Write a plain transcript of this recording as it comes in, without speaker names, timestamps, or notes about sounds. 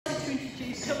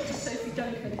introduce Dr. Sophie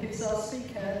Duncan, who's our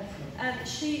speaker. And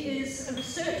she is a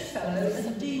research fellow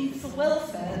and Dean for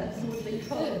Welfare at Magdalen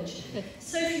College.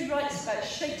 Sophie writes about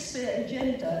Shakespeare and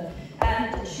gender,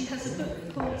 and she has a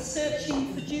book called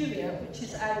Searching for Juliet, which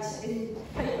is out in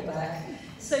paperback.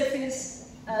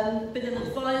 Sophie's been an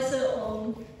advisor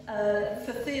on,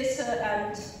 for theatre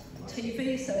and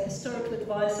TV, so historical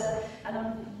advisor, and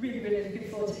I'm really, really looking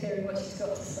forward to hearing what she's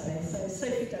got to say. So,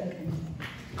 Sophie Duncan.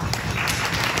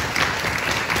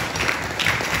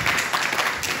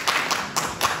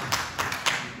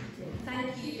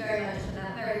 Thank you very much for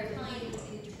that very kind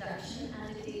introduction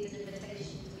and indeed an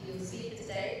invitation to be your speaker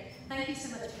today. Thank you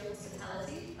so much for your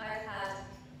hospitality. I've had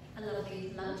a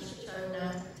lovely lunch, which I will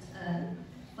now earn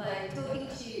by talking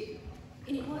to you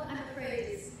in what I'm afraid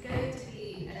is going to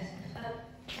be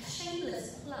a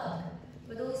shameless plug,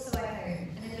 but also, I hope,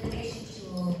 an invitation to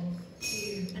you all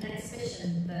to an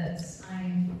exhibition that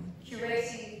I'm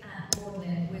curating at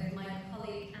Magdalen with my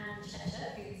colleague Anne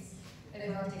Chesher, who's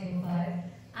over on table 5,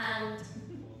 and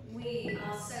we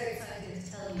are so excited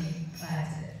to tell you about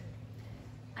it.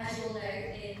 As you all know,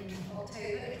 in October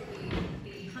it will be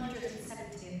the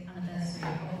 170th anniversary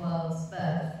of Wilde's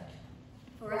birth.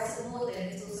 For us at Magdalen,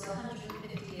 it's also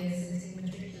 150 years since he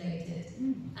matriculated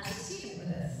as a student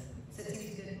with us, so it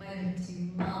seems a good moment to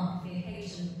mark the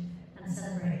occasion and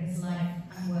celebrate his life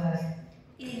and work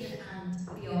in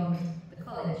and beyond the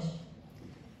college.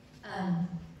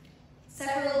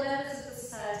 Several members of the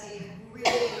Society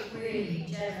have really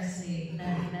generously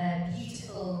lent their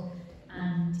beautiful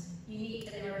and unique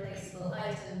and irreplaceable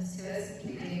items to us,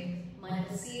 including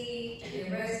Michael C.,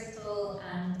 Julia Rosenthal,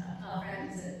 and our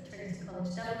friends at Trinity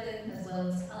College Dublin, as well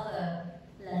as other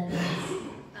lenders.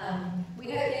 We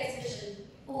hope the exhibition,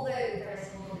 although very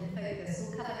small in focus,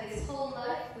 will cover his whole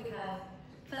life. We have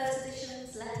first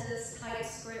editions, letters,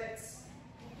 typescripts,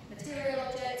 material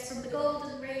objects from the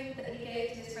golden ring that he gave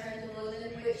to his friend in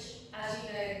London, which, as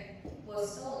you know,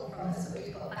 was stolen from us, but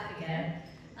we've got back again.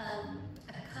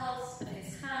 A cast of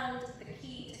his hand, the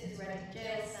key to his rented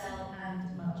jail cell,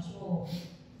 and much more.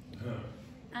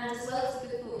 And as well as the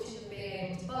good fortune of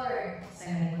being able to borrow so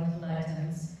many wonderful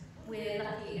items, we're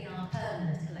lucky in our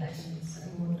permanent collections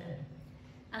at Magdalen.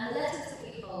 And the letters that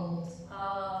we hold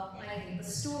are, I think, the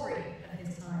story of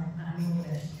his time at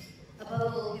Magdalen.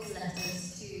 Above all, his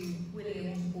letters to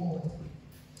William Ward.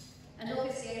 And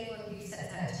obviously anyone who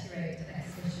sets out to curate an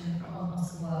exhibition on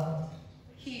Oscar Wilde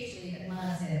hugely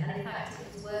admires him. And in fact,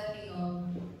 it was working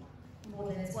on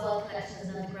Magdalen's Wilde collection as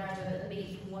an undergraduate that made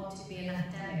me want to be an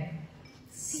academic.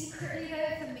 Secretly,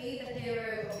 though, for me, the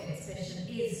hero of the exhibition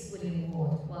is William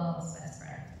Ward, Wilde's best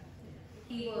friend.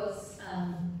 He was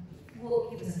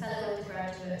a fellow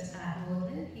undergraduate at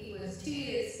Magdalen. He was 2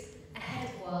 years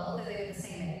ahead of Wilde, though they were the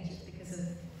same age because of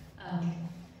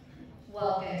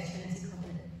Wilde going to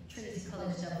Trinity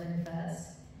College Dublin first.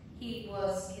 He'd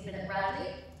been at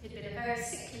Bradley. He'd been a very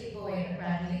sickly boy at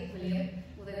Bradley, William,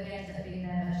 although he ended up being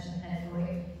their version of head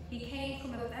boy. He came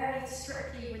from a very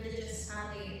strictly religious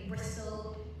family in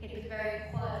Bristol. He'd been very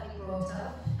quietly brought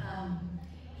up.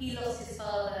 He lost his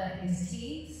father in his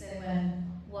teens, so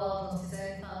when Wilde lost his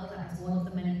own father, that was one of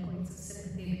the many points of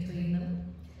sympathy between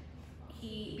them.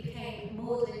 He became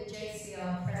Magdalen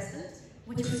JCR president,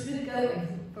 which was good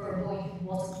going for a boy who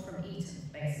wasn't from Eton,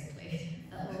 basically,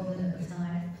 at Magdalen at the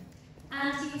time.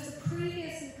 And he was a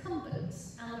previous incumbent,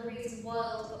 and the reason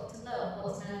Wilde got to love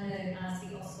what's now known as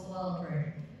the Oscar Wilde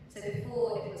Room. So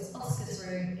before it was Oscar's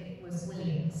room, it was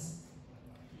William's.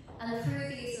 And through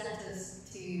these letters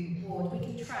to Ward, we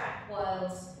can track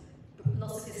Wilde's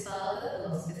loss of his father, the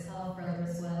loss of his half-brother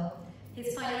as well,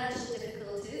 his financial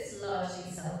difficulties,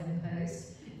 largely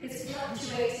self-imposed, his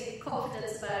fluctuating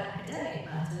confidence about academic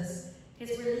matters,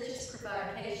 his religious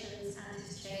prevarications, and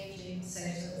his changing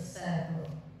social circle.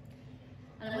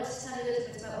 And I want to tell you a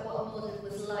little bit about what Magdalen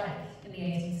was like in the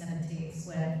 1870s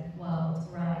when Wilde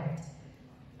arrived.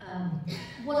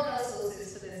 One of our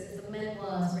sources for this is the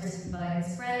memoirs written by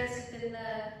his friends who've been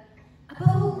there.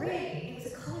 Above all, really, it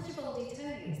was a college of old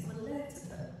Etonians. There were loads of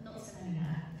them, not so many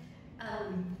now.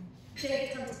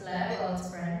 David Hunter Blair, Wilde's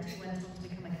friend, who went on to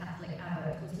become a Catholic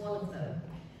abbot, was one of them.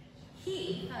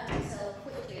 He found himself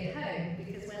quickly at home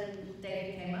because when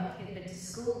David came up, he'd been to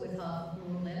school with half of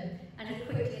Magdalen, and he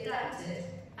quickly adapted.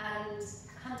 And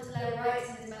Hunter Blair writes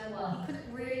in his memoir, he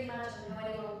couldn't really imagine how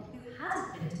anyone who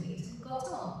hadn't been to Eton got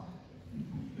on.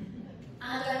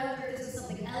 And I wonder if this was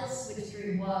something else which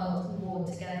drew Wilde and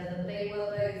Ward together, that they were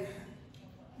both,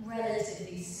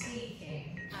 relatively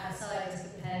speaking,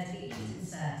 outsiders compared to the Eton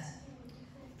set.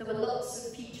 There were lots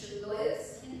of future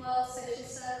lawyers in Wilde's social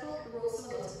circle. There were also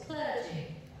a lot of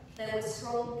clergy. There were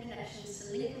strong connections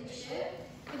to Lincolnshire,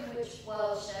 in which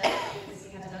Wilde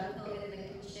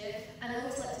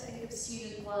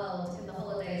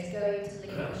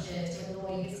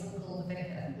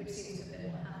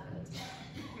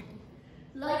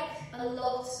Like a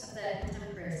lot of their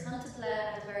contemporaries, Hunter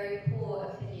Blair had a very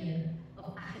poor opinion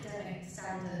of academic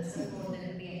standards of Magdalen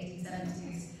in the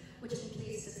 1870s, which I'm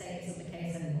pleased to say isn't the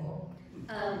case anymore.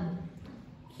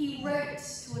 He wrote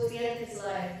towards the end of his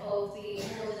life of the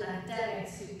Magdalen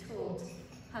academics who taught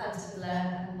Hunter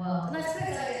Blair and Wilde. And I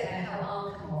suppose I don't know how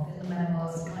I'll come off in the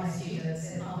memoirs of my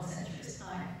students in half a century's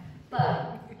time.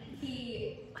 But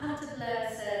Hunter Blair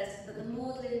said that the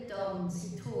Magdalen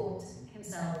dons who taught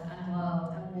himself and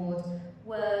Wilde and Ward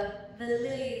were the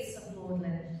lilies of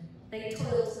Magdalen. They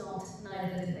toiled not,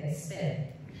 neither did they spin.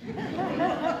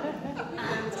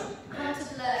 And Hunter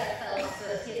Blair felt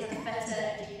that he had a better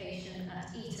education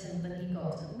at Eton than he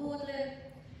got at Magdalen,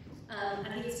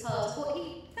 and he was part of what he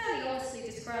fairly honestly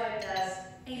described as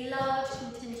a large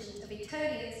contingent of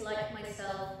Etonians like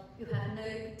myself who had no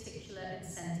particular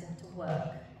incentive to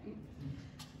work.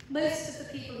 Most of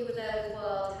the people who were there with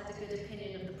Wilde had a good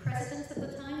opinion of the president at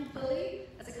the time, Bully,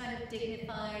 as a kind of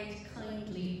dignified,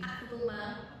 kindly, affable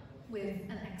man with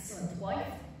an excellent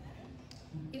wife.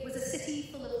 It was a city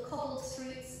full of cobbled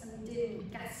streets and dim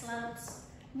gas lamps.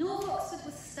 North Oxford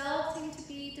was starting to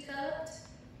be developed,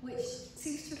 which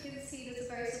seems to have been seen as a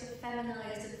very sort of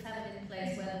feminised and feminine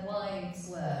place where the wives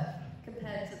were,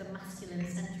 compared to the masculine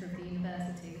centre of the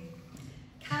university.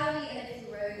 Cowley and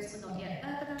Italy Roads were not yet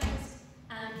urbanised,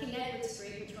 and King Edward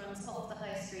Street, which runs off the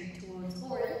High Street towards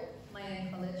Oriel, my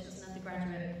own college as an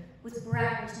undergraduate, was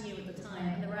brand new at the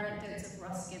time, and there were anecdotes of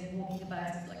Ruskin walking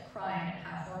about like crying at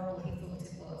how horrible he thought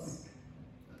it was.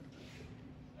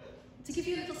 To give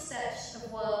you a little sketch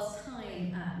of Wilde's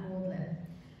time at Magdalen,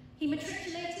 he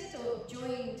matriculated or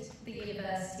joined the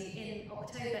university in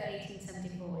October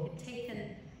 1874. He'd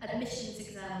taken admissions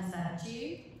exams that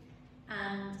June,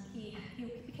 and he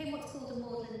became what's called a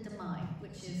Magdalen Demi,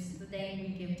 which is the name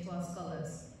we give to our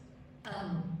scholars.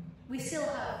 We still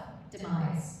have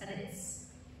demise, and it's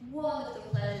one of the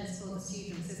pleasures for the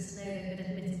students is to know they've been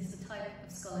admitted to the type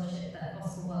of scholarship that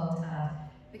Oscar Wilde had,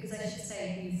 because I should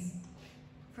say he's,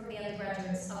 from the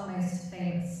undergraduates, our most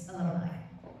famous alumni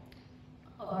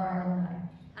of our alumni.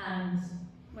 And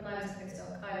when I was a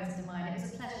postdoc, I was a Demi, and it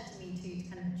was a pleasure to me too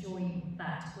to kind of join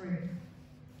that group.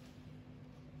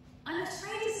 I'm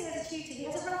afraid to say as a tutor, he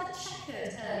has a rather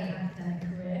checkered early academic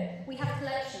career. We have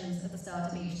collections at the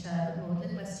start of each term at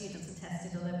Magdalen where students are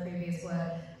tested on their previous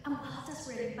work, and Wilde does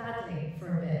really badly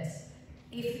for a bit.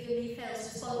 He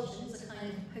fails responsions, a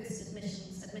kind of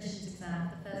post-admissions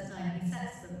exam, the first time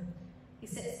he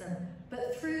sits them.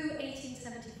 But through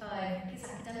 1875, his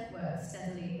academic work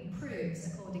steadily improves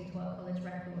according to our college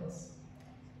records.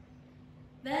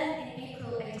 Then, in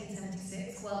April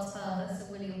 1876, Wilde's father, Sir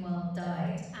William Wilde,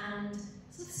 died, and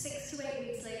sort of 6 to 8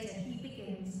 weeks later, he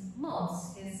begins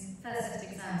MOS, his first set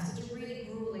of exams, which are really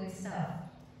grueling stuff.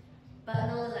 But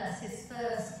nonetheless, his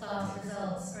first class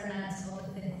results are announced on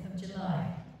the 5th of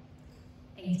July,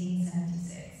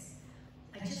 1876.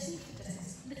 I just need to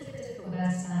it's a little bit difficult where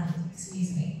I stand,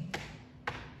 excuse me.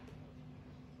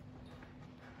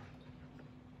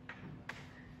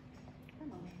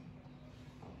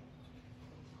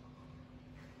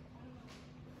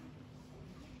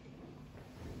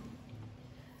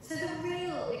 So the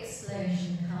real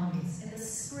explosion comes in the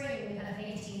spring of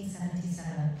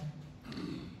 1877.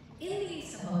 In the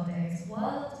Easter holidays,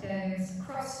 Wilde goes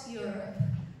across Europe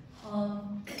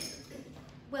on,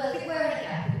 well, if it were in a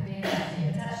gap, it would be a gap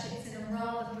year, but actually it's in a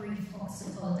rather brief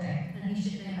Oxford holiday, and he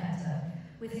should know better,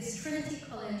 with his Trinity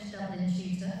College Dublin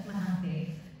tutor,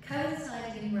 Mahaffy,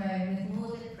 coinciding in Rome with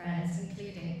Magdalen friends,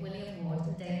 including William Ward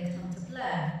and David Hunter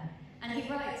Blair. And he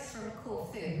writes from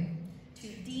Corfu to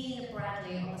Dean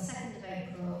Bradley on the 2nd of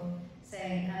April,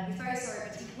 saying, he's very sorry,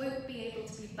 but he won't be able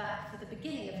to be back for the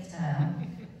beginning of term.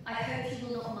 I hope you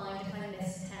will not mind if I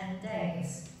miss 10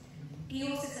 days. He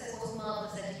also says what a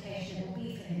marvellous education it will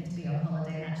be for him to be on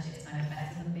holiday, and actually it's kind of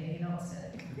better than being in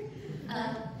Oxford.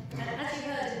 And as you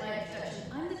heard in my introduction,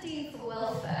 I'm the Dean for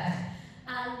Welfare,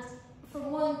 and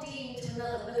from one dean to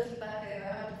another, looking back over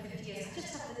 150 years, I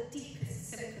just have the deepest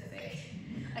sympathy.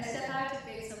 I step out of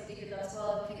being somebody who loves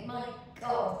Wilde and think, my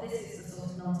God, this is the sort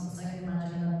of nonsense I can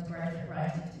imagine an undergraduate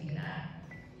writing to me now.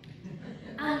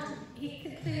 And he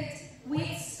concludes, we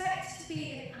expect to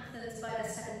be in Athens by the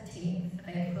 17th of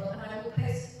April, and I will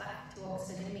post back to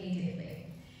Oxford immediately.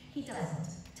 He doesn't.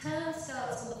 Term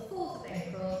starts on the 4th of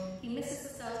April. He misses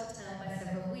the start of term by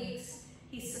several weeks.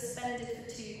 He's suspended for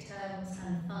 2 terms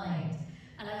and fined.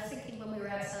 And I was thinking when we were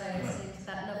outside listening to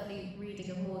that lovely reading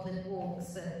of Magdalen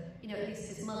Walks that, you know, at least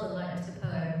his mother liked the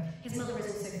poem. His mother is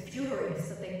also furious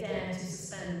that they dared to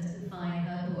suspend and fine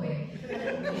her boy.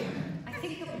 And I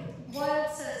think Wilde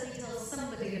certainly tells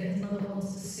somebody that his mother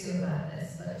wants to sue about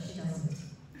this, but she doesn't.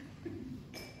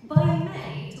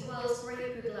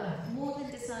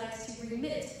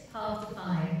 remit half the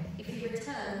fine if he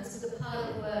returns with a pile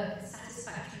of work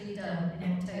satisfactorily done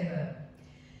in October.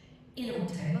 In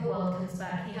October, Wilde comes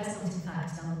back, he has not in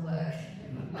fact done the work.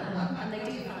 And they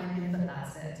do fine him, but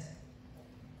that's it.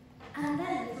 And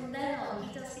then, from then on,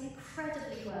 he does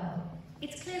incredibly well.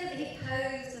 It's clear that he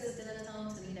posed as a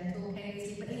dilettante and, talk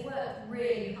aimlessly, but he worked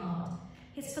really hard.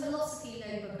 His philosophy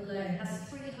notebook alone has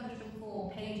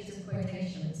 304 pages of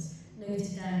quotations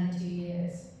noted down in 2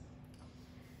 years.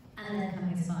 And then come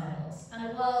his finals.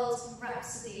 And Wilde's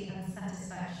rhapsody and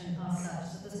satisfaction are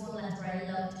such that there's one letter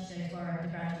I love to show to our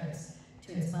undergraduates,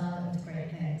 to inspire them to great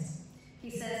pains.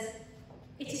 He says,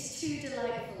 "It is too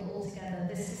delightful altogether,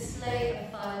 this display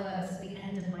of fireworks at the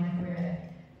end of my career.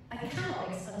 I cannot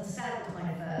understand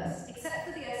my verse, except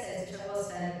for the essays which I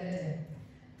was fairly good in.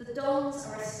 The dons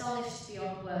are astonished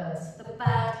beyond words, the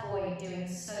bad boy doing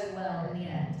so well in the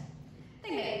end.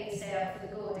 They made me stay up for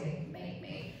the Gordy,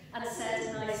 and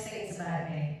said nice things about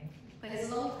me. For his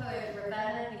long poem,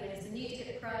 Ravenna, he wins the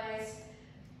Newdigate Prize,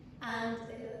 and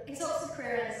his Oxford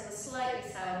career ends on a slightly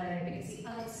sour note because he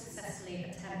unsuccessfully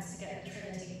attempts to get the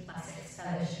Trinity Classics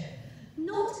Fellowship.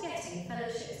 Not getting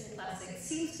fellowships in classics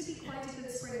seems to be quite a good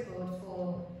springboard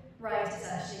for writers,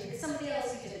 actually, because somebody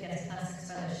else who didn't get a classics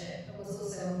fellowship and was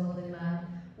also a Malden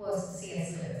man was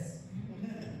C.S. Lewis.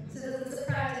 So there's a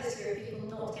proud history of people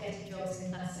not getting jobs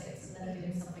in classics and then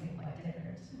doing something quite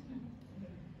different.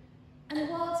 And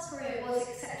Wilde's career was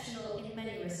exceptional in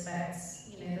many respects.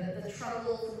 The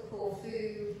trouble from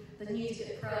Corfu, the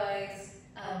Newdigate Prize,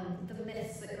 the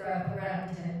myths that grow up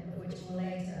around him, of which more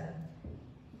later.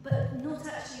 But not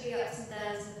actually the ups and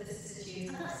downs and the vicissitudes,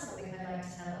 and that's something I like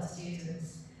to tell our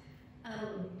students.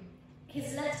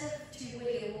 His letter to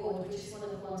William Ward, which is one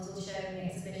of the ones we'll show in the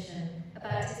exhibition,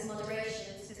 about his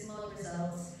moderations, his mod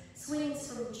results,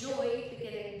 swings from joy,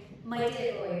 beginning, "My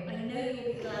dear boy, I know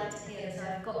you'll be glad to hear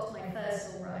that I've got my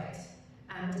first all right."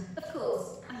 And, of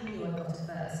course, I knew I got it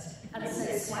first, and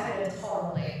so swaggered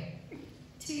horribly.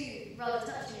 To,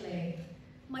 rather touchingly,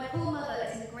 "My poor mother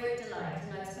is in great delight,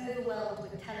 and I was overwhelmed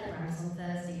with telegrams on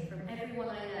Thursday from everyone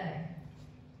I know.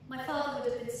 My father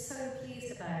would have been so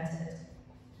pleased about it.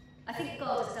 I think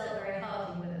God has dealt very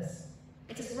hardly with us.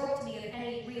 It has robbed me of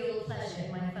any real pleasure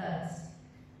in my first,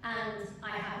 and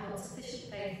I have not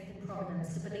sufficient faith in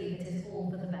Providence to believe it is all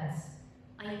for the best.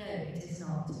 I know it is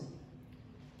not."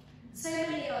 So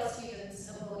many of our students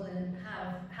at Magdalen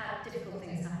have had difficult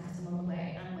things happen to them on the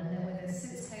way, and when they're with us,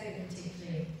 since COVID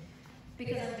particularly.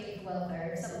 Because I'm being for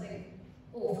welfare, if something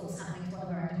awful's happening to one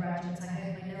of our undergraduates, I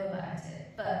hope I know about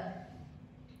it. But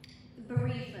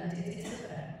bereavement is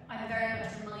different. I'm very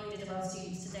much reminded of our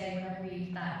students today when I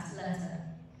read that letter.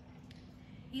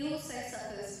 He also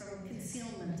suffers from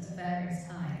concealment of various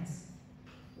kinds.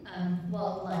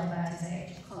 Wilde lied about his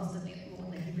age constantly at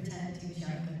Magdalen. He pretended he was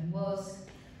younger than he was.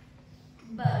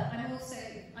 But I also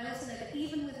know that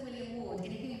even with William Ward,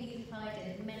 in whom he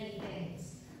confided many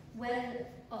things, when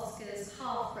Oscar's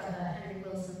half-brother, Henry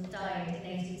Wilson, died in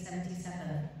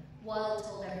 1877, Wilde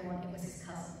told everyone it was his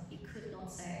cousin. He could not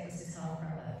say it was his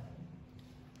half-brother.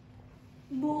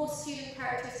 More student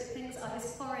characteristic things are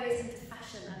his forays into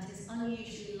fashion and his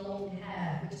unusually long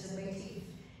hair, which is a motif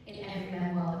in every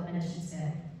memoir that mentions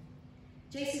him.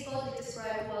 J.C. Bodley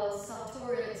described Wilde's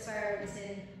sartorial experiments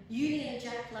in Union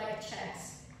Jack-like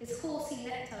checks, his horsey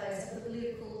neckties of the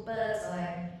blue called bird's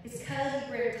eye, his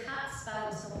curly-brimmed hats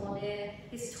balanced on one ear,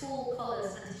 his tall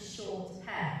collars and his short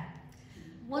hair.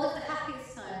 One of the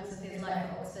happiest times of his life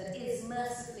at Oxford is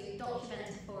mercifully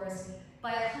documented for us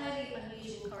by a highly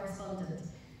unusual correspondent,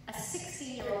 a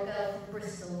 16-year-old girl from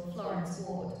Bristol, Florence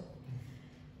Ward.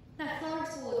 Now,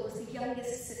 Florence Ward was the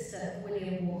youngest sister of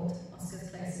William Ward, Oscar's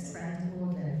closest friend in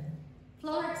Magdalen.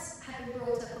 Florence had been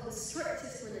brought up on the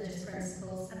strictest religious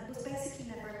principles and was basically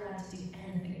never allowed to do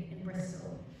anything in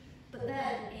Bristol. But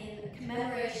then, in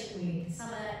Commemoration Week,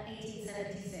 summer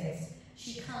 1876,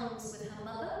 she comes with her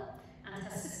mother and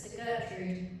her sister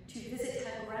Gertrude to visit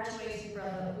her graduating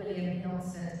brother William in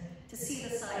Oxford to see the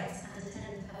sights and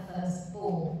attend her first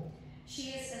ball.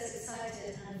 She is as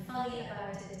excited and funny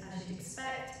about it as you'd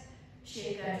expect.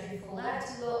 She and Gertrude fall out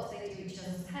a lot, they do each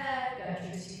other's hair,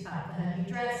 Gertrude's too fat for her new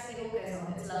dress, it all goes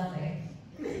on, it's lovely.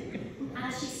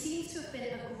 And she seems to have been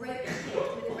a great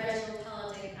hit with Reginald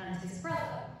Harding and his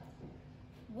brother.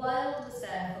 Wilde was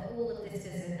there for all of this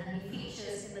visit, and he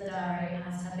features in the diary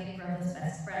as her big brother's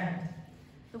best friend.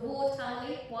 The Ward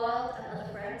family, Wilde and other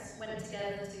friends, went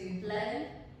together to Blenheim,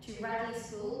 to Radley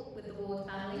School with the Ward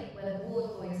family, where the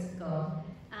Ward boys had gone,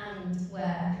 and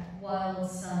where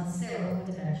Wilde's son Cyril would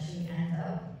eventually end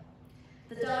up.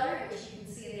 The diary, which you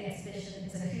can see in the exhibition,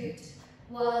 is a hoot.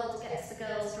 Wilde gets the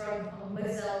girls drunk on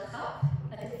Moselle Cup,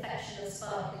 a a confection of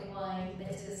sparkling wine,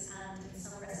 bitters, and in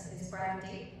some recipes,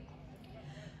 brandy.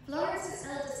 Florence's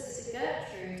elder sister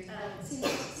Gertrude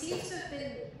seems to have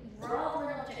been rather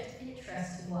an object of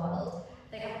interest to Wilde.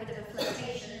 They have a bit of a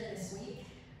flirtation in this week.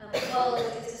 Wilde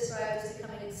is described as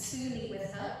becoming spoony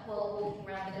with her while walking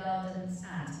around the gardens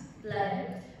at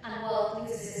Blenheim, and Wilde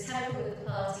loses his temper with the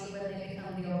party when they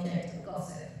become the object of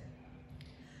gossip.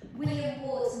 William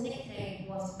Ward's nickname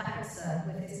was Bouncer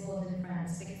with his maudlin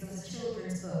friends because there was a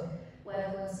children's book where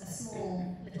there was a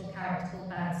small little character called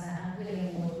Bouncer, and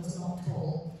William Ward was not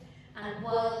tall. And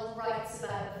Wilde writes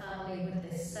about the family with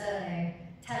this surname,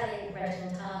 telling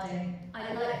Reginald Harding,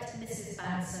 "I liked Mrs.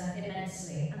 Bouncer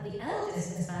immensely, and the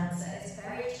eldest Miss Bouncer is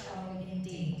very charming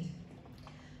indeed."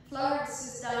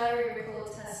 Florence's diary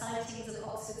records her sightings of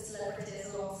Oxford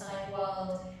celebrities alongside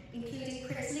Wilde, including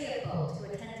Prince Leopold, who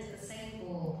attended the same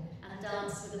ball and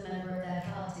danced with a member of their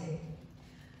party.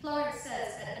 Florence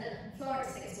says, and Florence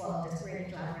thinks Wilde is really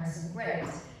glamorous and great.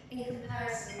 In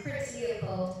comparison, Prince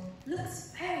Leopold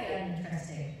looks very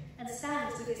uninteresting and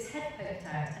stands with his head poked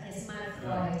out and his mouth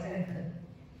wide open.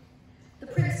 The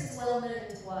prince was well known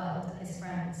to Wilde and his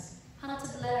friends.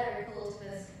 Hunter Blair recalled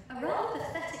him as a rather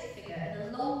pathetic figure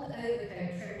in a long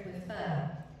overcoat trimmed with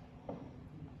fur.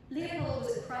 Leopold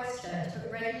was at Christ Church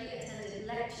but regularly attended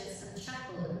lectures and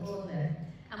chapel at Magdalen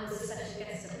and was a special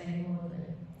guest at many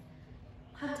Magdalen.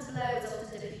 Hunter Blair was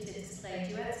often deputed to play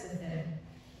duets with him.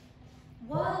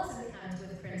 Wilde's encounter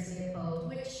with Prince Leopold,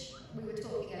 which we were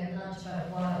talking over lunch about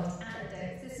Wilde's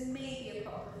anecdotes, this may be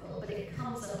apocryphal, but it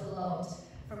comes up a lot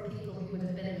from people who would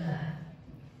have been there.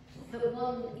 But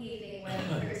one evening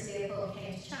when Prince Leopold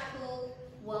came to chapel,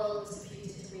 Wilde was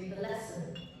deputed to read the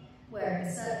lesson, wearing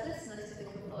a surplice, nice to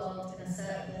think of Wilde in a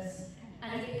surplice,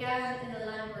 and he began in a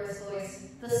languorous voice,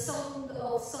 "The Song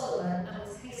of Solomon," and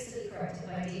was hastily corrected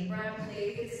by Dean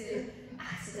Bradley because he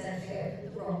accidentally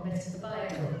opened the wrong bit of the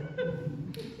Bible.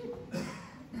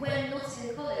 When not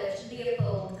in college,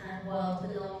 Leopold and Wilde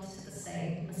belonged to the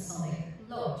same Masonic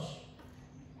lodge.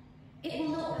 It will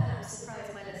not perhaps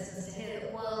surprise my listeners to hear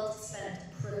that Wilde spent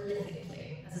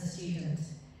prolifically as a student.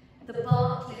 The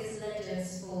Barclays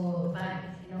ledgers for the bank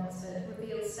in Oxford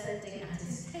reveal spending at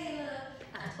his tailor,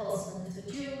 at Osmond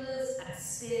the jeweller's, at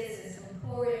Spears'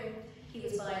 emporium. He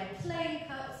was buying plain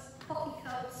cups, coffee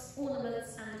cups,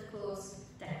 ornaments, and of course,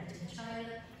 decorative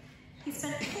china. He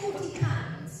spent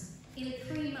 £40 in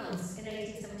 3 months in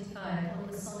 1875 on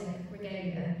Masonic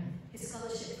regalia. His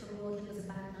scholarship from Magdalen was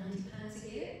about £90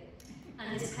 a year,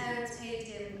 and his parents paid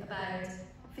him about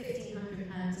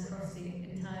 £1,500 across the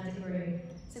entire degree.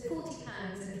 So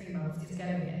 £40 in 3 months is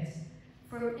going it.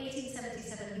 From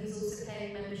 1877, he was also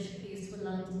paying membership fees to a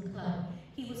London club.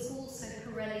 He was also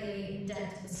perennially in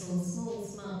debt for small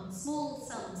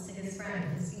sums to his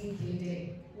friends,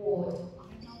 including Ward.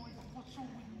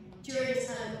 During his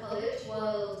time at college,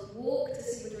 Wilde walked,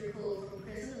 as he would recall from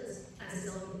prison, as is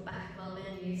on the back of our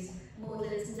menus,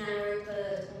 Magdalen's narrow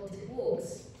bird-haunted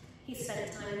walks. He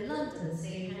spent time in London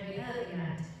seeing Henry Irving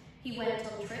act. He went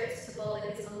on trips to bowl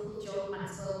his uncle John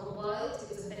Maxwell on Wilde,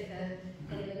 who was a vicar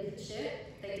in Lincolnshire.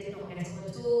 They did not get on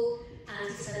at all, and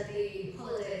he spent the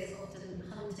holidays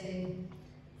often hunting,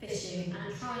 fishing,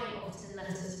 and trying often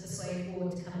letters to persuade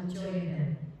Ward to come and join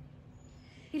him.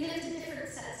 He lived in different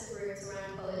sets of rooms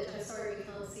around college. I'm sorry we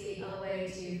can't see our way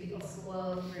to the Oscar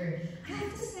Wilde room. I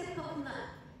have to say, apart from that,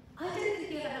 I don't think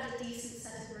he ever had a decent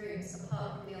set of rooms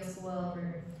apart from the Oscar Wilde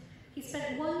room. He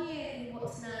spent 1 year in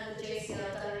what's now the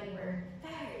JCR dining room,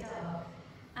 very dark,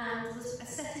 and was a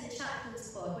set in Chaplain's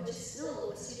Squad, which is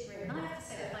still a super room, and I have to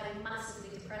say I find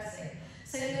massively depressing.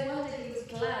 So no wonder he was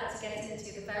glad to get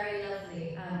into the very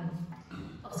lovely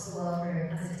Oscar Wilde room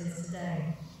as it is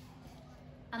today.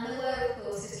 And there were, of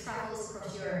course, his travels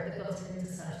across Europe that got him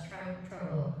into such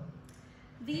trouble.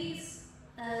 These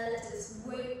letters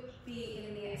won't be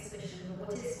in the exhibition, but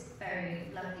what is very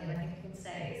lovely, and I think I can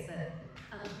say, is that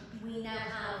we now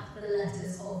have the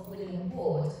letters of William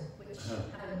Ward, which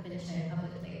haven't been shown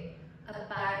publicly,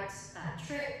 about that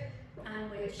trip,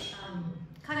 and which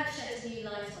kind of sheds a new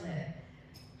light on it.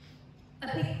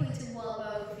 A big point in Wilde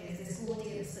biography is this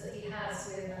audience that he has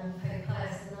with Pope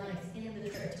Pius IX in the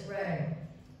trip to Rome.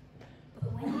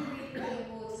 But when you read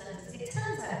William Ward's letters, it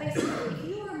turns out, basically, if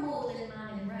you were a Magdalen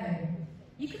man in Rome,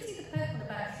 you could see the Pope on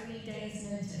about 3 days'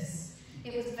 notice.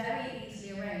 It was very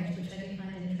easily arranged, which I do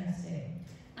find interesting.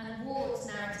 And Ward's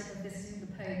narrative of visiting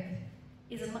the Pope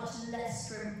is a much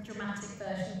less dramatic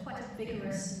version, quite a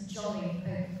vigorous and jolly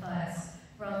Pope Pius,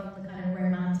 rather than the kind of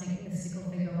romantic, mystical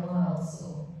figure Wilde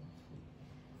saw.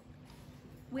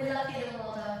 We're lucky in the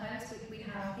Wilde archives. We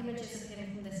have images of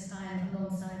him from this time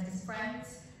alongside his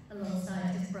friends,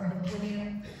 alongside his brother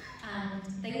William,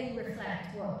 and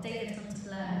reflect what David Hunter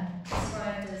Blair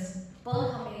described as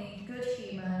bonhomie, good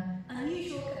humour,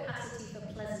 unusual capacity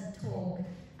for pleasant talk,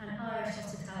 and Irish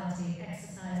hospitality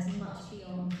exercised much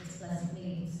beyond his pleasant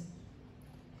means.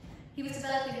 He was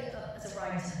developing as a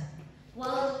writer.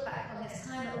 Wilde looked back on his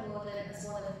time at Magdalen as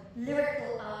one of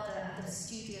lyrical ardour and of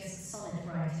studious, solid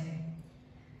writing.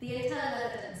 The internal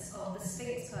evidence of the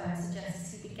Sphinx poem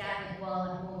suggests he began it while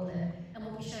at Magdalen and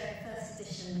will be shown in the first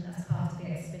edition as part of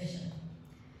the exhibition.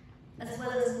 As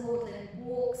well as Magdalen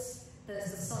Walks,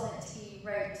 there's the sonnet he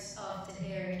wrote after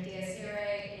hearing Dies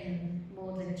Irae in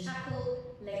Magdalen Chapel,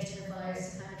 later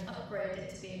revised to kind of upgrade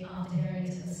it to being after hearing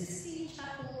it in the Sistine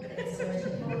Chapel, but it's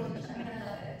originally Magdalen Chapel. I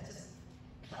love it, just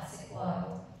classic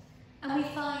Wilde. And we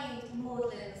find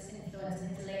Magdalen's influence in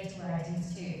his later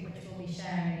writings too, which we'll be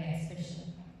sharing in the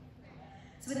exhibition.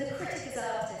 So in The Critic as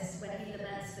Artist, when he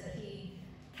laments that he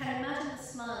can imagine the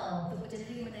smile that would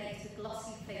illuminate the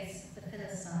glossy face of the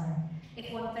Philistine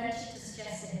if one ventured to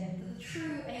suggest to him that the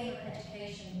true aim of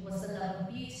education was the love of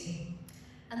beauty,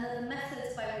 and that the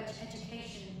methods by which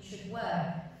education should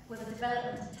work were the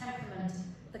development of temperament,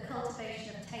 the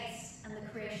cultivation of taste, and the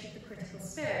creation of the critical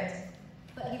spirit.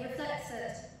 But he reflects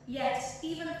that, yet,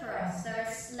 even for us, there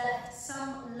is left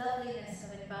some loveliness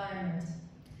of environment.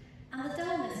 And the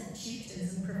dullness of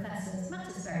tutors and professors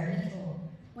matters very little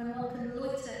when one can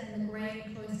loiter in the grey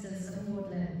cloisters of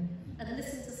Magdalen and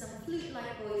listen to some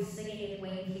flute-like voice singing in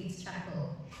Wainfleet's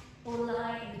chapel, or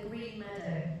lie in the green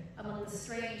meadow among the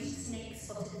strange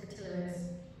snake-spotted fritillaries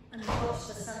and watch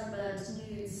the sunburnt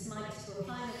news smite to a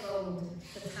finer gold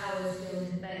the tower's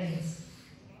gilded bays.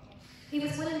 He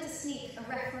was willing to sneak a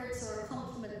reference or a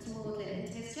compliment to Magdalen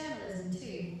into his journalism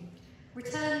too.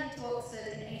 Returning to Oxford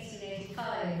in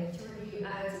 1885 to review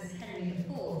Oudes's Henry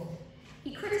IV,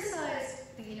 he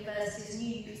criticised the university's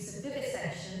new use of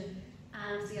vivisection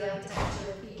and the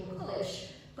architecture of People College,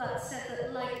 but said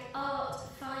that, like art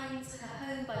finds her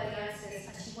home by the Isis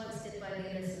as she once did by the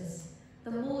Ilyssus,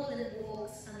 the Magdalen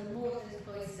Walks and the Magdalen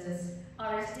Cloisters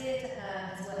are as dear to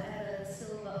her as were ever the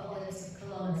silver olives of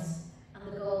Colonus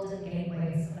and the golden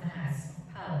gateways of the House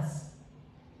of Palace.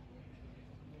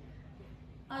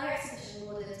 Our exhibition,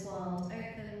 Magdalen's Wilde,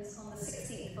 opens on the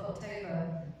 16th of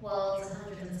October, Wilde's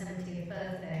 170th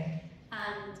birthday,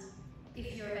 and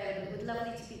if you're available, we'd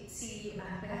lovely to see you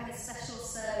back. We're having a special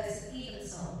service of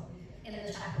evensong in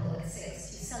the chapel at 6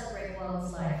 to celebrate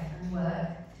Wilde's life and work.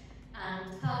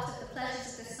 And part of the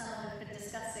pleasures of this summer I've been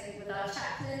discussing with our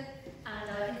chaplain and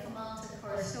our informata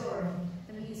choristorum,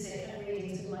 the music and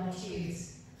readings we might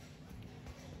choose.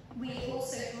 We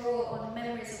also draw on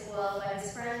memories of Wilde by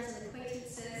his friends and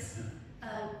acquaintances,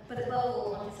 but above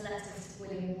all on his letters to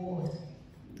William Ward.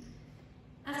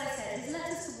 As I said, his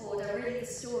letters to Ward are really the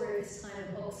story of his time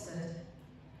at Oxford.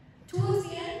 Towards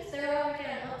the end, there are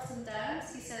again ups and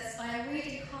downs. He says, "I am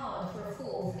reading hard for a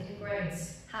fourth in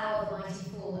grades, how the mighty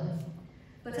fallen."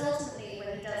 But ultimately,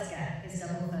 when he does get his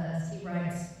double first, he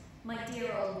writes, "My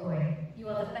dear old boy, you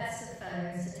are the best of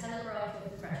fellows to telegraph your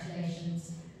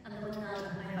congratulations, and the man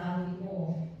I value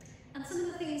more." And some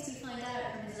of the things we find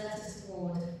out from his letters to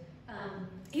Ward,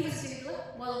 he was a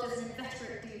doodler. Wilde is an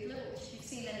inveterate doodler, which if you've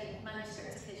seen any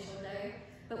manuscripts of his, you'll know.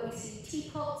 But we see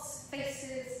teapots,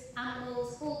 faces,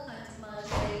 animals, all kinds of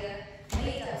marginalia,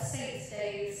 made up saints'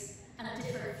 days, and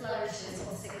different flourishes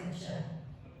or signature.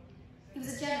 He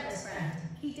was a generous friend.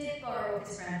 He did borrow of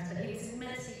his friends, but he was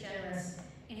immensely generous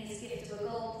in his gift of a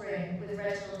gold ring with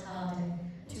Reginald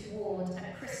Harding to Ward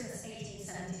at Christmas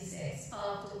 1876,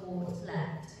 after Ward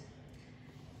left.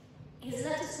 His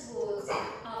letters to Ward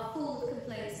are full of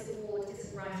complaints that Ward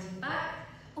isn't writing back,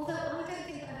 although I don't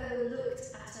think I've ever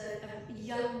looked at a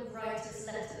young writer's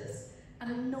letters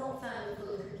and not found them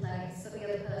full of complaints that the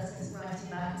other person isn't writing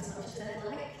back as much as they'd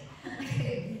like. I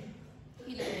think,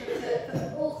 you know,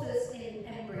 for authors in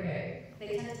embryo,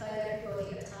 they tend to find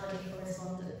everybody a tardy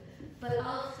correspondent. But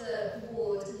after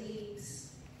Ward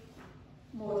leaves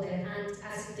Magdalen and,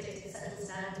 as predicted, settles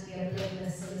down to be a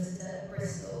blameless solicitor at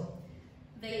Bristol,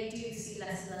 they do see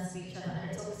less and less of each other,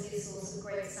 and it's obviously a source of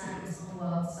great sadness on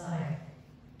Wilde's side.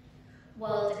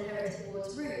 Wilde inherited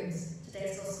Ward's rooms,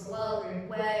 today's Oscar Wilde room,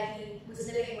 where he was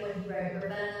living when he wrote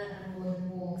Ravenna and Magdalen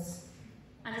Walks.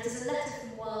 And it is a letter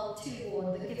from Wilde to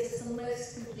Ward that gives us the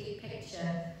most complete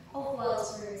picture of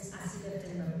Wilde's rooms as he lived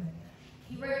in them.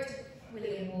 He wrote to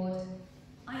William Ward,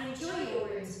 "I enjoy your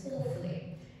rooms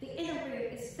awfully. The inner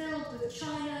room is filled with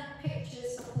china,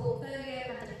 pictures, a portfolio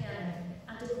and a piano,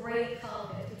 and a grey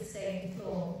carpet with stained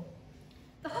floor.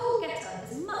 The whole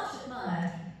get-up is much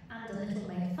admired and a little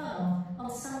made fun of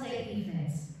on Sunday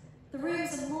evenings. The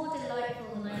rooms are more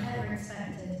delightful than I ever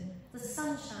expected. The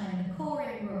sunshine, the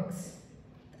cawing rooks,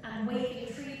 and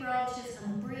waving tree branches and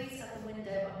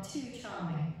are too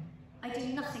charming. I do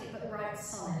nothing but write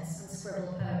sonnets and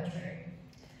scribble poetry.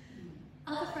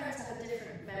 Other friends have a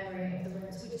different memory of the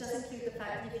rooms, which does include the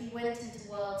fact that if you went into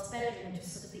Wilde's bedroom, which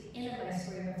was sort of the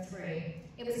innermost room of 3,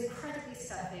 it was incredibly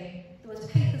stuffy, there was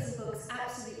papers and books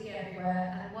absolutely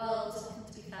everywhere, and Wilde was often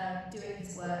to be found doing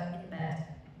his work in bed.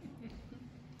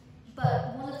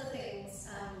 But one of the things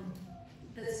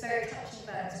that's very touching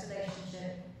about this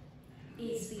relationship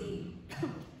is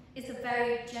the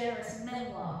very generous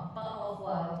memoir of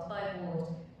Wilde by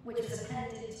Ward, which was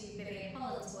appended to Vivian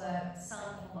Holland's work,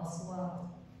 Son of Oscar Wilde.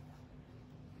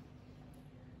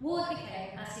 Ward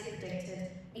became, as he had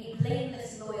predicted, a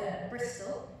blameless lawyer at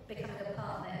Bristol, becoming a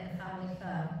partner in the family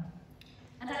firm.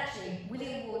 And actually,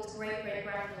 William Ward's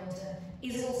great-great-granddaughter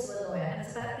is also a lawyer, and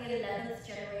is about the 11th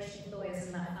generation of lawyers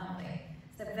in that family.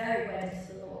 So they're very wedded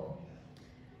to the law.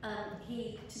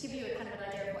 To give you a kind of an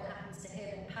idea of what happens to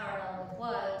him in parallel with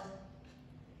Wilde,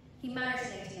 he marries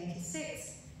in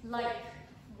 1886. Like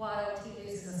Wilde, he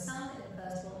loses a son in the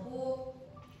First World War,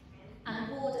 and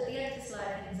Ward, at the end of his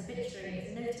life in his obituary,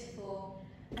 is noted for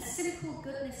a simple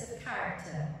goodness of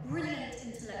character, brilliant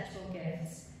intellectual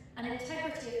gifts, an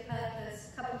integrity of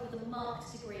purpose coupled with a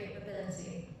marked degree of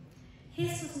ability.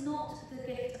 His was not the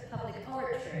gift of public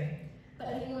oratory,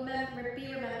 but he will be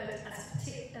remembered as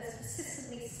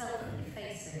persistently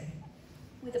self-effacing,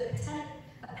 with a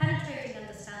penetrating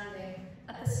understanding,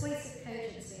 a persuasive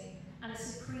cogency, and a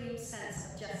supreme sense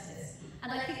of justice.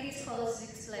 And I think these qualities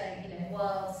explain,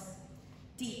 Wilde's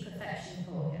deep affection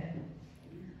for him.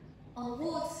 On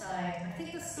Ward's side, I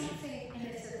think there's something in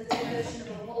it of the devotion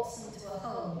of a Watson to a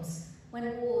Holmes,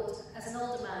 when Ward, as an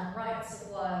older man, writes of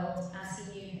Wilde as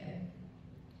he knew him,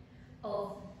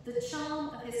 of the charm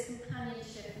of his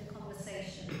companionship and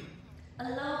conversation, a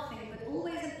laughing but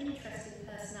always an interesting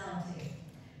personality.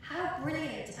 How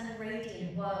brilliant and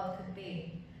radiant Wilde could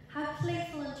be, how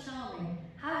playful and charming,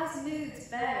 how his moods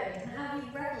varied, and how he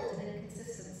revelled in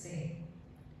inconsistency.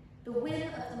 The whim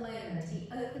of the moment he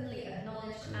openly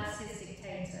acknowledged as his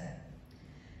dictator.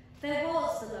 There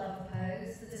was the love of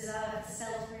pose, the desire for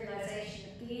self-realisation,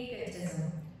 the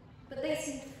egotism, but they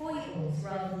seemed foibles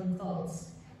rather than faults,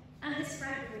 and his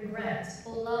frank regret,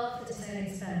 or laugh at his own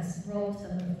expense, robbed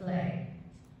them of blame.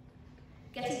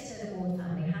 Getting to know the Ward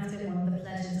family has been one of the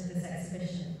pleasures of this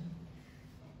exhibition,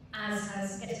 as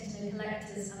has getting to know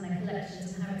collectors and their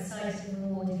collections and how exciting and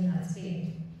rewarding that's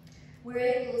been. We're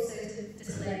able also to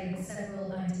display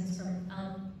several items from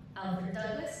Alfred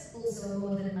Douglas, also a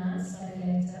Magdalen man, slightly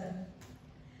later.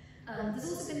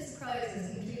 There's also been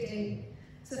surprises, including,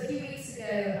 so a few weeks ago,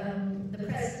 the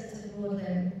president of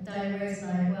Magdalen, Diana Rose,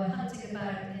 and I were hunting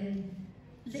about in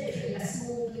literally a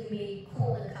small gloomy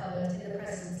corner cupboard in the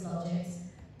president's lodges.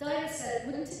 Diana said,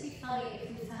 wouldn't it be funny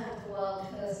if we found the Wilde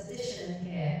first edition in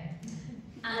here?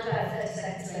 And about 30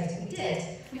 seconds later we did.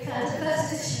 We found the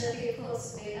first edition of the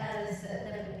Accords of the Earners that had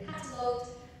never been catalogued,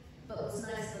 but was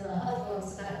nicer than our other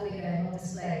ones, so that will be going on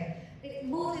display.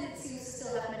 Magdalen seems to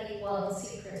still have many Wilde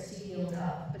secrets to yield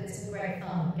up, but it's been great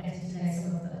fun getting to know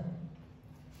some of them.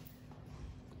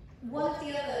 One of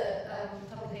the other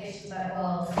publications about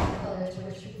Wilde at the college,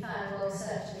 which we found while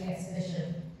researching the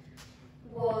exhibition,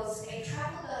 was a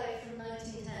travel guide from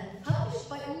 1910, published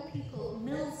by all people,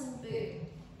 Mills and Boon.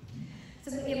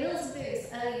 So Mills and Boon,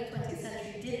 early 20th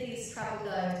century, did these travel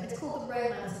guides. It's called The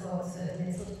Romance of Oxford, and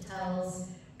it sort of tells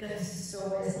ghost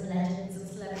stories and legends and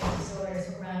celebrity stories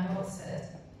from around Oxford.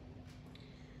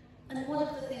 And one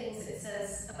of the things it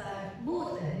says about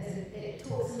Magdalen is it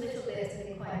talks a little bit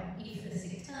in quite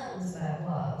euphemistic terms about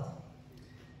Wilde.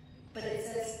 But it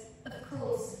says, of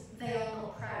course, they are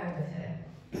not proud of him.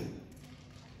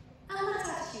 And that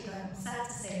attitude, I'm sad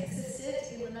to say, persisted.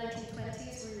 In the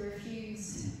 1920s, we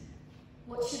refused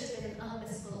what should have been an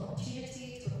unmissable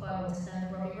opportunity to acquire what is now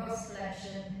the Robbie Ross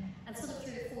collection, and sort of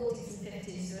through the 40s and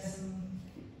 50s, there were some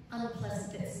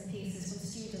unpleasant bits and pieces from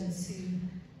students who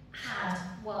had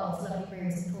Wilde's lovely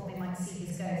rooms and thought they might see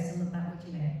his ghost, and that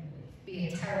would, be a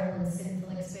terrible and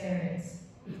sinful experience.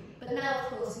 But now,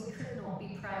 of course, we could not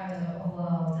be prouder of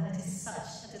Wilde, and it is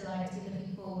such a delight to be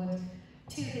looking forward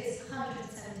to his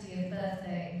 170th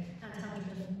birthday and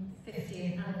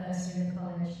 150th anniversary in the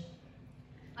college.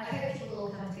 I hope you will all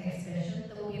come to the exhibition.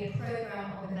 There will be a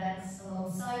programme of events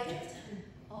alongside it,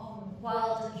 on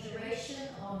Wilde and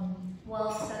curation, on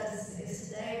Wilde status is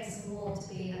today, and some more to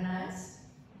be announced.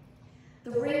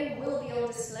 The ring will be on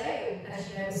display, as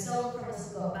you know, was stolen from us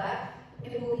and got back.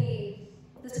 It will be,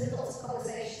 there's been lots of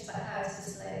conversations about how to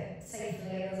display it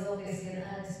safely, and there's obviously an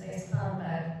earnest-based plan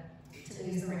about to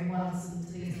lose the ring once and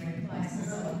to lose the ring twice and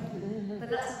so on. But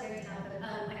that's not going to happen.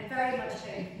 I very much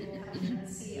hope you will come and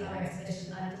see our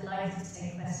exhibition. I'm delighted to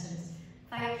take questions.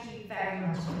 Thank you very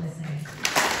much for listening.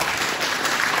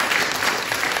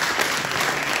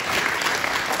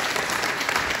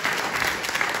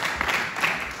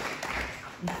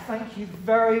 Thank you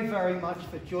very, very much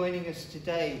for joining us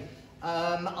today.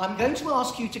 I'm going to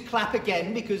ask you to clap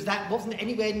again because that wasn't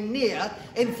anywhere near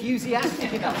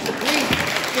enthusiastic enough. So please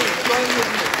join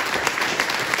with me.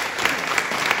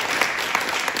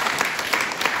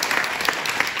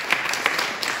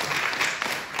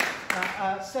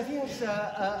 Sophie has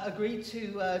agreed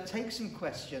to take some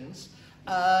questions.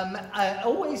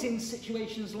 Always in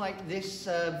situations like this,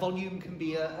 volume can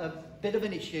be a bit of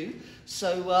an issue,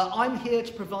 so I'm here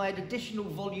to provide additional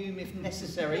volume if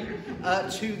necessary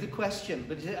to the question.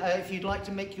 But if you'd like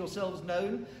to make yourselves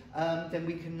known, then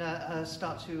we can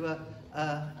start to...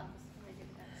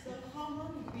 So how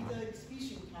long will be the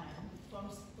exhibition time from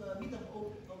mid of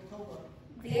October?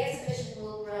 The exhibition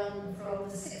will run from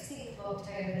the 16th of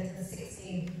October to the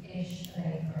 16th-ish of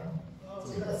April. So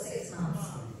we've got 6 months.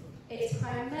 It's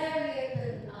primarily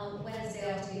open on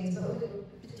Wednesday afternoons, but we'll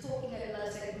be talking over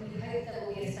lunch, so we hope there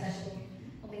will be a special,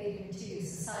 or maybe even 2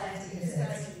 society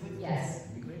visits. Yes.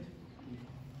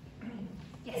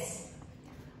 Yes.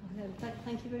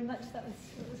 Thank you very much. That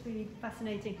was really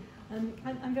fascinating.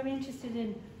 I'm very interested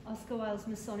in Oscar Wilde's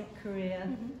Masonic career,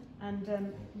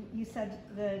 and you said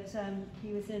that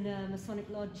he was in a Masonic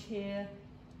lodge here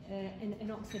in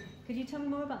Oxford. Could you tell me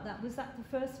more about that? Was that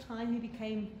the first time he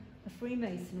became a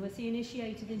Freemason? Was he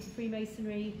initiated into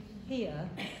Freemasonry here?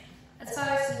 As far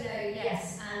as we know,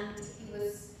 yes, and he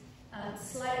was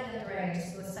slightly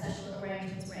underage, so special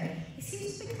arrangements were in. He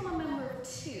seems to become a member of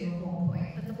 2 at one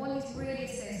point, but the one he's really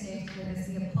associated with is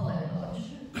the Apollo Lodge,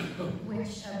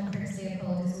 which Prince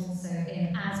Leopold is also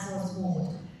in, as was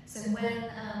Ward. So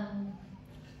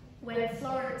when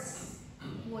Florence,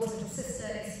 Ward's little sister,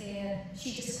 is here,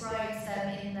 she describes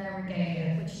them in their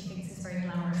regalia, which she thinks is very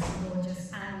glamorous and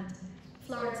gorgeous, and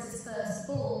Florence's first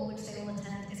ball, which they all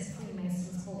attend, is a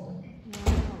Freemason's ball.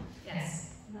 Wow. Yes.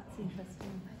 That's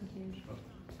interesting. Thank you.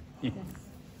 Yeah. Yes.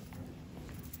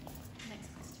 Next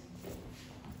question.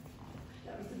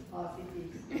 That was the party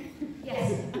piece. Yes.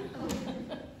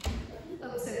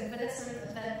 Oh, so Vanessa,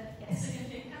 yes.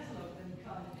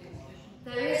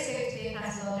 There is going to be a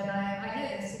catalogue, and I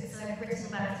know this because I've written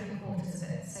about 3/4 of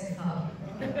it so far.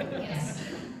 Yes,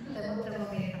 there will be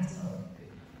a catalogue.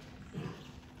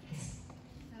 Yes.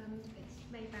 It's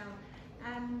Maybell.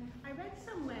 I read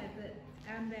somewhere that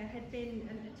there had been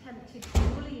an attempted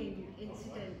bullying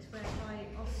incident whereby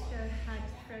Oscar had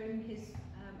thrown his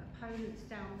opponents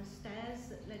down the stairs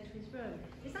that led to his room.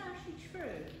 Is that actually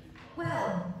true?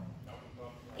 Well,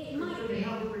 it might be.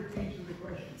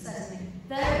 Certainly.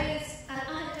 There is an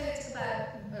anecdote about,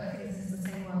 I think this is the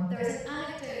same one, there is an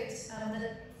anecdote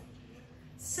that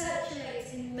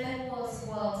circulates in Memoirs of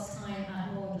Wilde's time at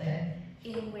Magdalen,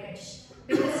 in which,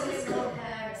 because of his long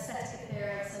hair, aesthetic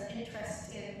appearance, and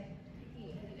interest in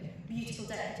beautiful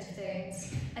decorative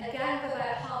things, a gang of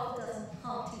about half a dozen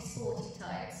party sporty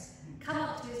types come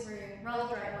up to his room rather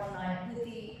late one night with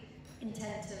the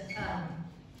intent of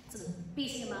sort of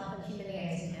beating him up and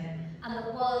humiliating him, and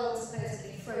the Wilde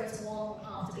supposedly throws one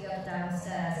after the other down the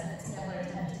stairs, and it's never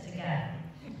attempted again.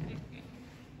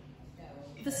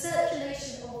 The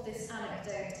circulation of this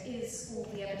anecdote is all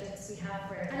the evidence we have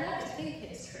for it, and I don't think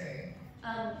it's true.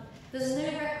 There's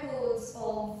no records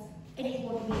of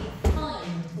anyone being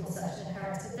fined for such an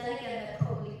occurrence, but then again, there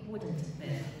probably wouldn't have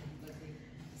been.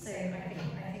 So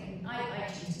I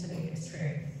choose to believe it's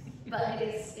true, but it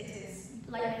is.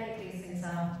 Like many of these things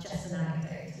are just an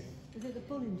anecdote. Is it the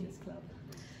Bullingers Club?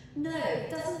 No, it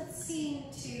doesn't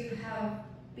seem to have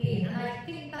been, and I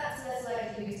think that's less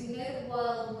likely because we know that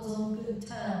Wilde was on good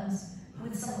terms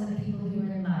with some of the people who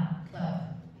were in that club.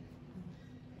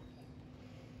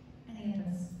 Any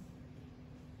others?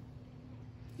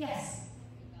 Yes?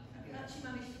 Have you actually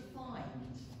managed to find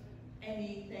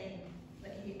anything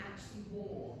that he actually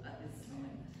wore at this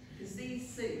time? Because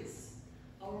these suits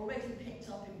are already picked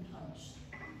up in Punch.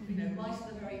 You know, right at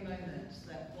the very moment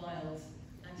that Wilde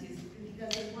and his,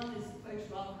 because one is a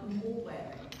photograph of them all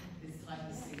wearing this type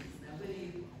of suits. Now,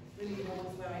 Willie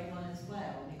was wearing one as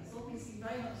well, and it's obviously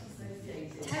very much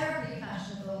associated. Terribly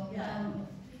fashionable.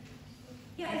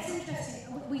 Yeah, it's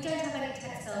interesting. We don't have any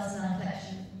textiles in our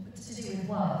collection to do with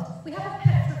Wilde. We have a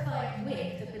petrified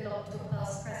wig that belonged to a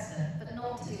past president, but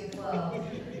not to do with Wilde.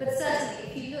 But certainly,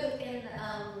 if you look in,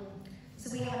 so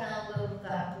we have an album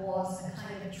that was a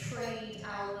kind of trade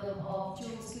album of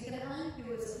Jules Guggenheim,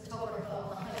 who was a photographer on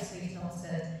the High Street in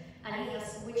Oxford, and he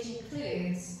has, which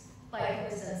includes, by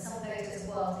coincidence, some photos of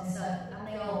Wilde himself, and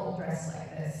they are all dressed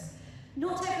like this.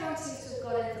 Not everyone seems to have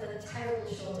got in for the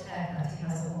terrible short haircut he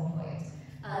has at one point,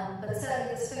 But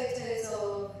certainly there's photos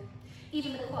of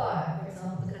even the choir, for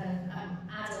example, the kind of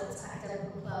adult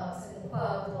academic clubs in the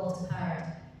choir with Walter Parrott.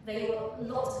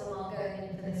 Lots of them are going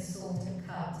in for this sort of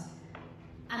cut.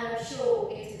 And I'm sure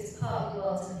it is partly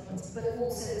Wilde's influence, but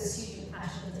also the student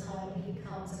passion of the time when he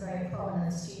becomes a very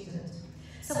prominent student.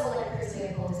 Someone like Chris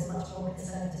Leopold is much more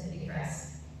conservatively dressed.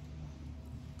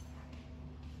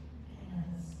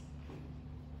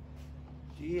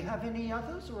 Do you have any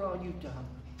others, or are you done?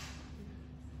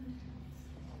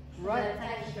 Right.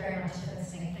 Thank you very much for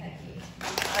listening. Thank you.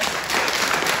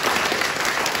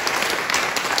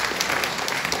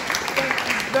 Thank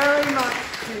you very much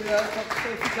to Dr.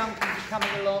 Sophie Duncan for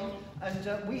coming along,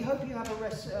 and we hope you have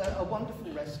a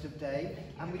wonderful rest of day,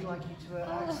 and we'd like you to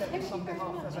accept this on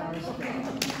behalf of our estate.